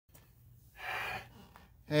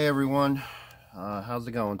Hey everyone, how's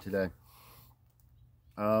it going today?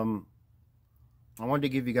 Um, I wanted to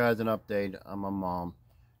give you guys an update on my mom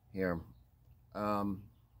here. Um,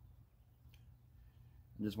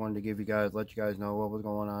 I just wanted to let you guys know what was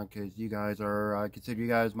going on because I consider you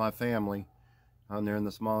guys my family on there in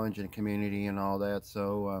the small engine community and all that.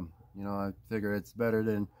 So, I figure it's better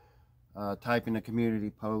than typing a community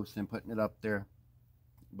post and putting it up there.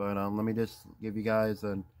 But let me just give you guys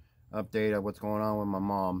an update of what's going on with my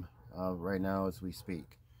mom right now as we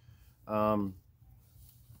speak. Um,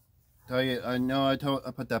 tell you, I know I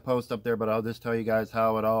put that post up there, but I'll just tell you guys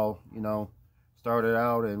how it all, started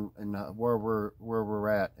out and where we're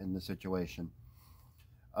at in the situation.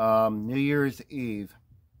 New Year's Eve.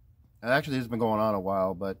 Actually, this has been going on a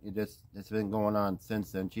while, but it's been going on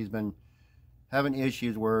since then. She's been having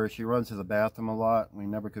issues where she runs to the bathroom a lot. We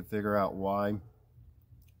never could figure out why.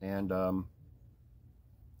 And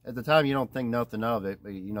at the time, you don't think nothing of it,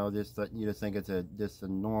 but you just think it's just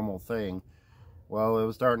a normal thing. Well, it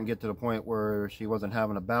was starting to get to the point where she wasn't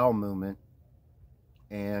having a bowel movement,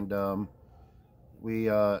 and I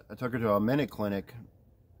took her to a minute clinic,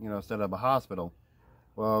 instead of a hospital.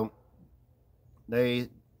 Well, they,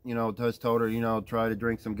 just told her, try to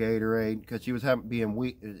drink some Gatorade because she was being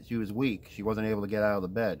weak. She was weak. She wasn't able to get out of the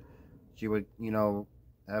bed. She would,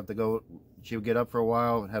 have to go. She would get up for a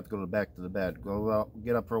while and have to go back to the bed.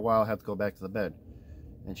 Get up for a while, have to go back to the bed,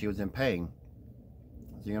 and she was in pain.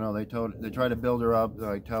 So, they tried to build her up,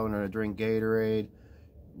 like telling her to drink Gatorade,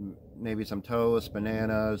 maybe some toast,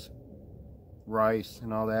 bananas, rice,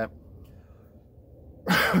 and all that.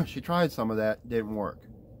 She tried some of that, didn't work.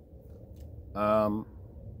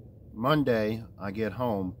 Monday, I get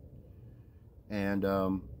home, and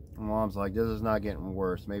Mom's like, "This is not getting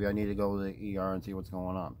worse. Maybe I need to go to the ER and see what's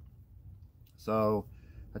going on." So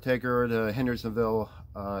I take her to Hendersonville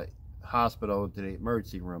Hospital to the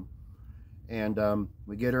emergency room. And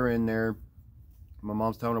we get her in there. My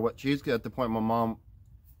mom's telling her what she's at the point. My mom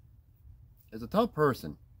is a tough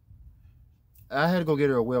person. I had to go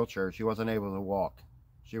get her a wheelchair. She wasn't able to walk.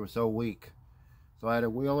 She was so weak. So I had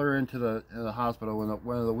to wheel her into the hospital in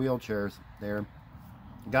one of the wheelchairs there.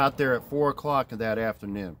 Got there at 4 o'clock that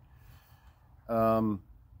afternoon.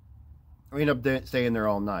 We ended up staying there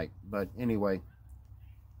all night. But anyway,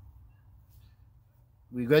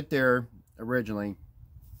 we get there originally.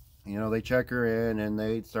 They check her in and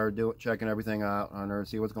they start checking everything out on her,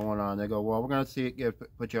 see what's going on. They go, well, we're going to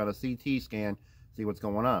put you on a CT scan, see what's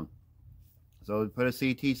going on. So we put a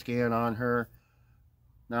CT scan on her.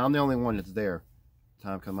 Now I'm the only one that's there,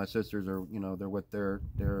 because my sisters are, they're with their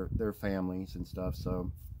families and stuff. So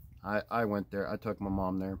I went there. I took my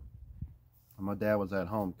mom there. And my dad was at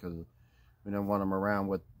home because we didn't want him around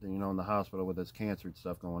with, in the hospital with his cancer and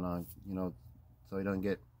stuff going on, so he doesn't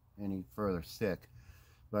get any further sick.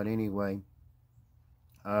 But anyway,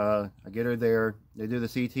 I get her there. They do the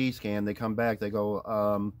CT scan. They come back. They go,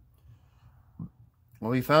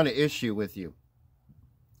 well, we found an issue with you.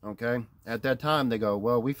 Okay? At that time, they go,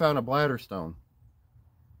 well, we found a bladder stone.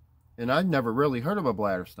 And I've never really heard of a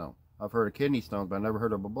bladder stone. I've heard of kidney stones, but I never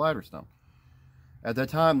heard of a bladder stone. At that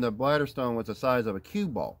time, the bladder stone was the size of a cue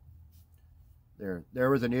ball. There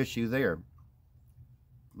was an issue there.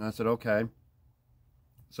 And I said, okay.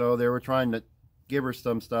 So they were trying to give her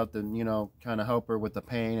some stuff to, kind of help her with the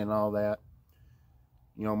pain and all that.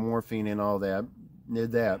 Morphine and all that.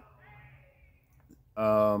 Did that.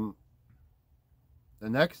 The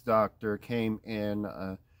next doctor came in.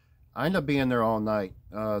 I ended up being there all night.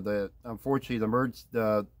 Unfortunately,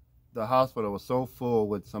 the hospital was so full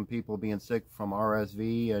with some people being sick from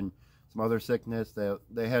RSV and some other sickness that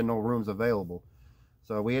they had no rooms available.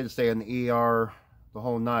 So we had to stay in the ER the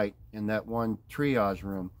whole night in that one triage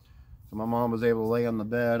room. So my mom was able to lay on the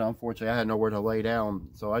bed. Unfortunately, I had nowhere to lay down.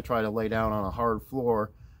 So I tried to lay down on a hard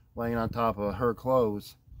floor, laying on top of her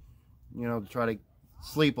clothes, to try to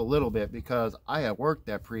sleep a little bit because I had worked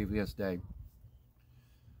that previous day.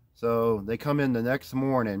 So they come in the next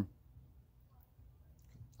morning.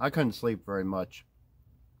 I couldn't sleep very much.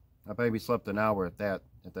 I maybe slept an hour at that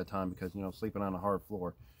time because, sleeping on a hard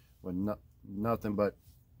floor with nothing but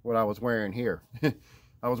what I was wearing here.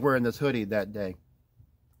 I was wearing this hoodie that day.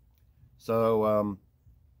 So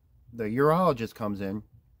the urologist comes in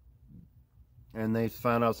and they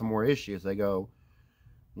found out some more issues. They go,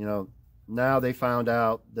 now they found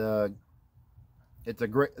out they did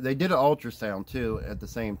an ultrasound too at the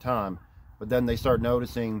same time, but then they start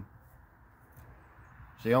noticing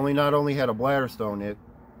she not only had a bladder stone, it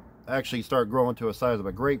actually started growing to a size of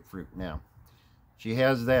a grapefruit now. She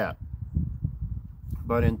has that.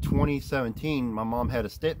 But in 2017, my mom had a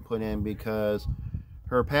stent put in because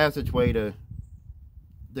her passageway to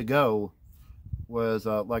to go was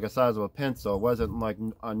like a size of a pencil. It wasn't like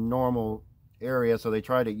a normal area, so they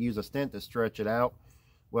tried to use a stent to stretch it out.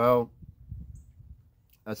 Well,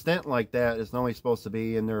 a stent like that is only supposed to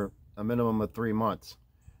be in there a minimum of 3 months,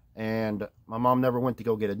 and my mom never went to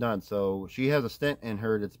go get it done. So she has a stent in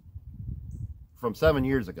her that's from 7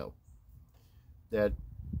 years ago. That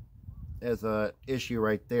is a issue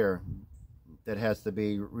right there that has to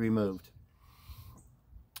be removed.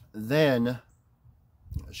 Then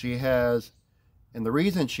she has, and the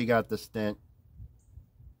reason she got the stent,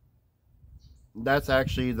 that's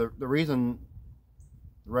actually the reason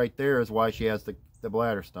right there is why she has the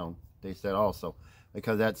bladder stone, they said also,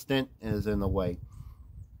 because that stent is in the way.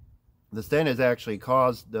 The stent has actually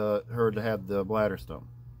caused her to have the bladder stone.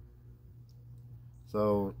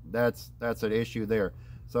 So that's an issue there.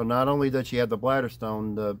 So not only did she have the bladder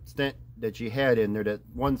stone, the stent that she had in there that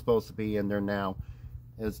wasn't supposed to be in there now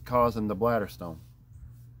is causing the bladder stone.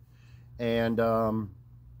 And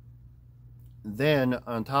then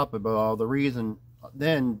on top of it all, the reason,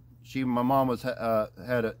 then my mom was had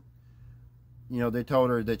a, you know, they told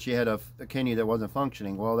her that she had a kidney that wasn't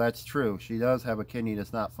functioning. Well, that's true. She does have a kidney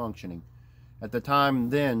that's not functioning. At the time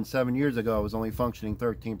then, 7 years ago, it was only functioning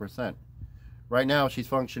 13%. Right now, she's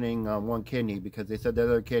functioning on one kidney because they said the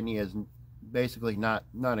other kidney is basically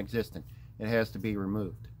non-existent. It has to be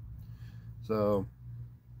removed. So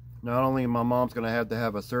not only my mom's going to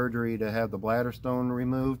have a surgery to have the bladder stone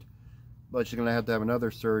removed, but she's going to have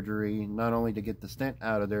another surgery not only to get the stent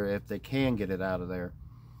out of there, if they can get it out of there,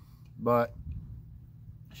 but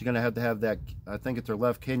she's going to have that, I think it's her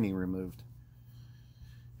left kidney removed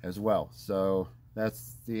as well. So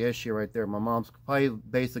that's the issue right there. My mom's probably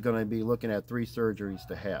basically going to be looking at 3 surgeries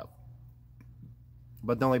to have.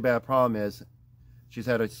 But the only bad problem is she's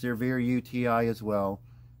had a severe UTI as well,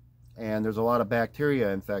 and there's a lot of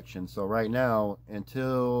bacteria infection. So right now,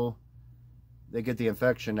 until they get the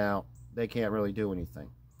infection out, they can't really do anything.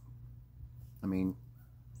 I mean,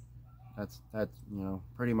 that's you know,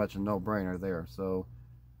 pretty much a no-brainer there. So,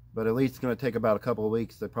 but at least it's going to take about a couple of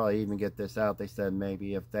weeks to probably even get this out. They said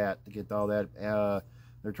maybe if that, to get all that.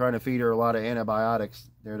 They're trying to feed her a lot of antibiotics.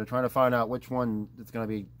 They're trying to find out which one is going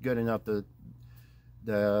to be good enough to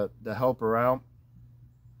help her out.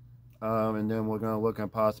 And then we're going to look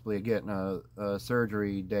at possibly getting a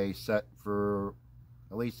surgery day set for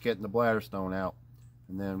at least getting the bladder stone out.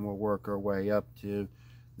 And then we'll work our way up to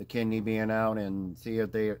the kidney being out and see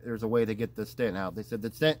if there's a way to get the stent out. They said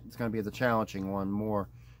the stent is going to be the challenging one more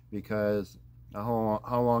because of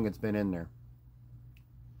how long it's been in there.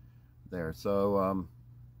 So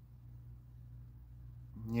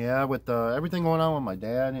yeah, with everything going on with my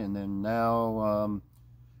dad, and then now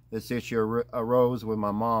this issue arose with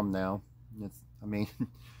my mom now. I mean,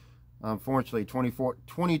 unfortunately,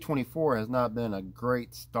 2024 has not been a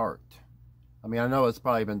great start. I mean, I know it's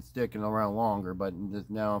probably been sticking around longer, but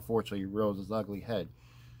now, unfortunately, rose its ugly head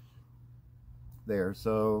there.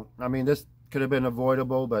 So, I mean, this could have been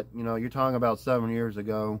avoidable, but, you know, you're talking about 7 years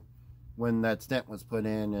ago when that stent was put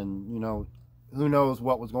in, and, you know, who knows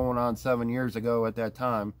what was going on 7 years ago at that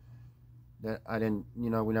time that I didn't,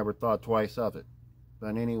 you know, we never thought twice of it.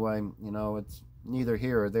 But anyway, you know, it's neither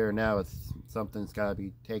here or there now. It's something that's got to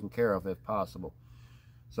be taken care of if possible.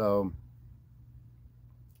 So,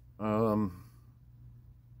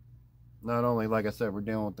 not only, like I said, we're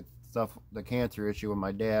dealing with the cancer issue with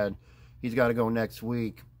my dad. He's got to go next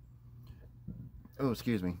week. Oh,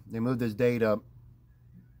 excuse me. They moved his date up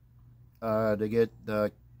to get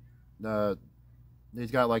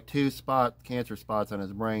he's got like 2 cancer spots on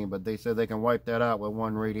his brain, but they said they can wipe that out with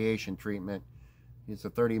 1 radiation treatment. It's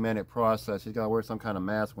a 30-minute process. He's got to wear some kind of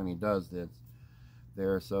mask when he does this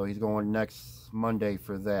there. So he's going next Monday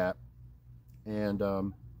for that. And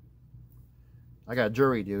I got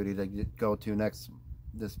jury duty to go to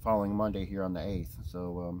this following Monday here on the 8th.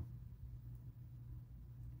 So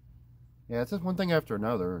yeah, it's just one thing after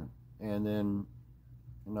another. And then,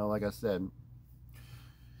 you know, like I said,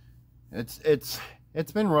 it's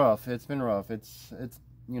been rough. It's been rough. It's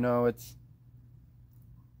you know, it's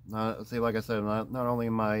see, like I said, not only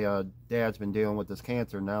my dad's been dealing with this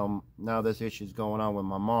cancer, now this issue's going on with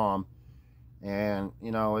my mom. And,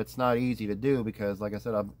 you know, it's not easy to do because, like I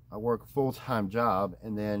said, I work a full-time job,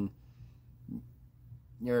 and then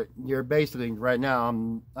you're basically, right now,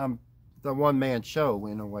 I'm the one-man show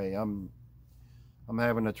in a way. I'm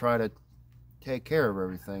having to try to take care of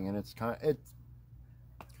everything, and it's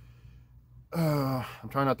I'm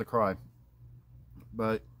trying not to cry,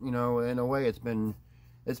 but, you know, in a way, it's been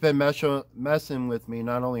messing with me,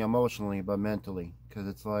 not only emotionally but mentally, because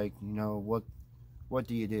it's like, you know, what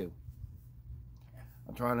do you do?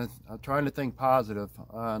 I'm trying to think positive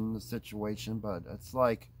on the situation, but it's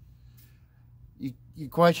like you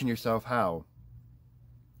question yourself how,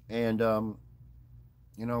 and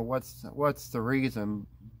you know, what's the reason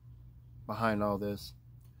behind all this?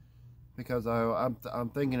 Because I'm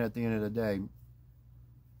thinking at the end of the day,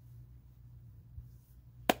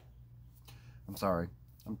 I'm sorry.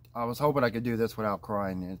 I was hoping I could do this without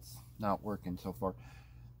crying. It's not working so far.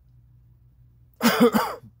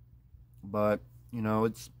 But you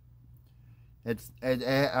know,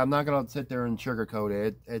 I'm not gonna sit there and sugarcoat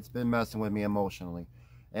it. It's been messing with me emotionally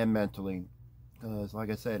and mentally. Because, like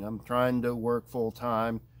I said, I'm trying to work full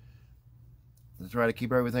time to try to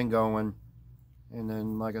keep everything going. And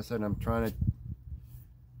then, like I said, I'm trying to.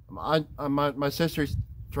 My sisters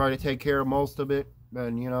try to take care of most of it,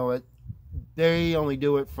 and you know, they only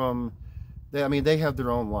do it from. I mean, they have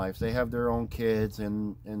their own lives. They have their own kids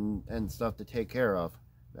and stuff to take care of,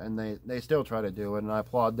 and they still try to do it, and I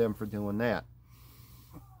applaud them for doing that.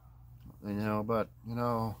 You know, but you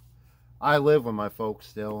know, I live with my folks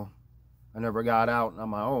still. I never got out on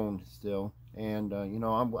my own still, and you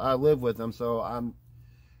know, I live with them, so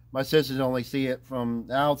my sisters only see it from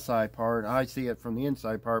the outside part. I see it from the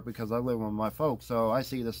inside part because I live with my folks, so I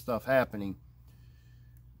see this stuff happening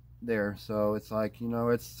there. So it's like, you know,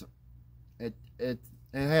 it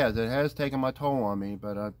has taken my toll on me,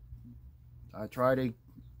 but I try to, you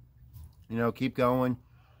know, keep going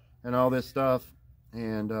and all this stuff,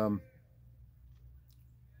 and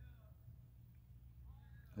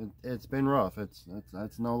it's been rough.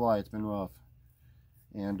 That's no lie. It's been rough,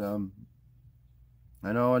 and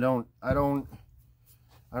I know I don't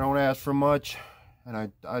ask for much,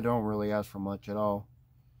 and I don't really ask for much at all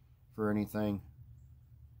for anything,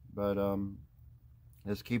 but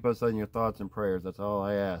just keep us in your thoughts and prayers. That's all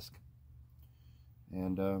I ask,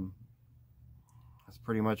 and that's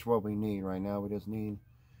pretty much what we need right now. We just need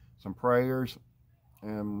some prayers,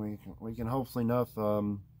 and we can hopefully enough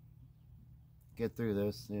get through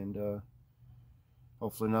this, and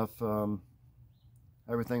hopefully enough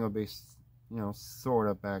everything will be, you know, sort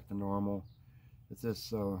of back to normal. It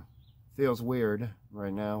just feels weird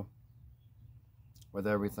right now with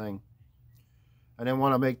everything. I didn't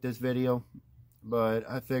want to make this video, but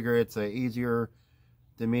I figure it's easier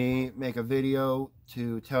to me make a video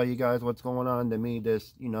to tell you guys what's going on than me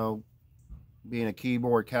just, you know, being a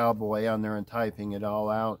keyboard cowboy on there and typing it all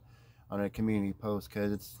out on a community post,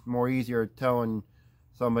 because it's more easier telling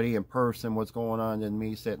somebody in person what's going on than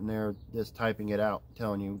me sitting there just typing it out,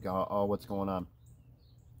 telling you all what's going on.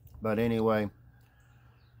 But anyway,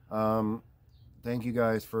 thank you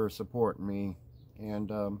guys for supporting me,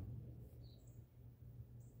 and I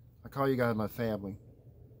call you guys my family,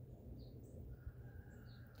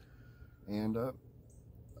 and I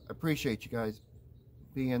appreciate you guys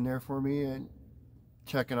being there for me and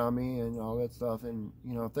checking on me and all that stuff. And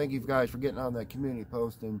you know, thank you guys for getting on that community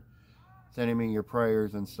post and sending me your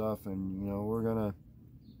prayers and stuff. And you know,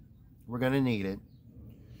 we're gonna need it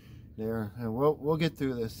there, and we'll get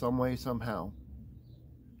through this some way somehow.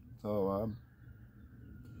 So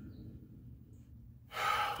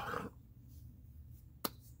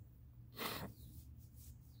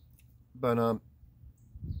but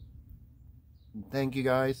thank you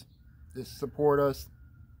guys. Just support us.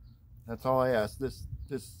 That's all I ask. Just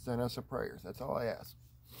send us some prayers. That's all I ask.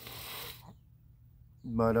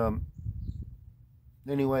 But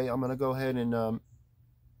anyway, I'm gonna go ahead and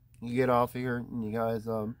get off here. And you guys,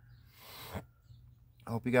 I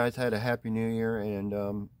hope you guys had a happy New Year,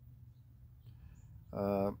 and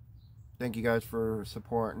thank you guys for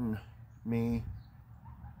supporting me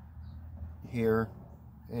here.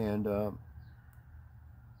 And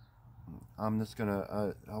I'm just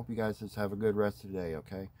gonna I hope you guys just have a good rest of the day.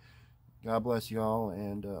 Okay, God bless you all,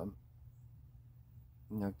 and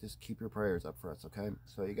you know, just keep your prayers up for us. Okay,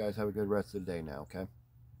 so you guys have a good rest of the day now. Okay,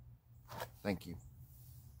 thank you.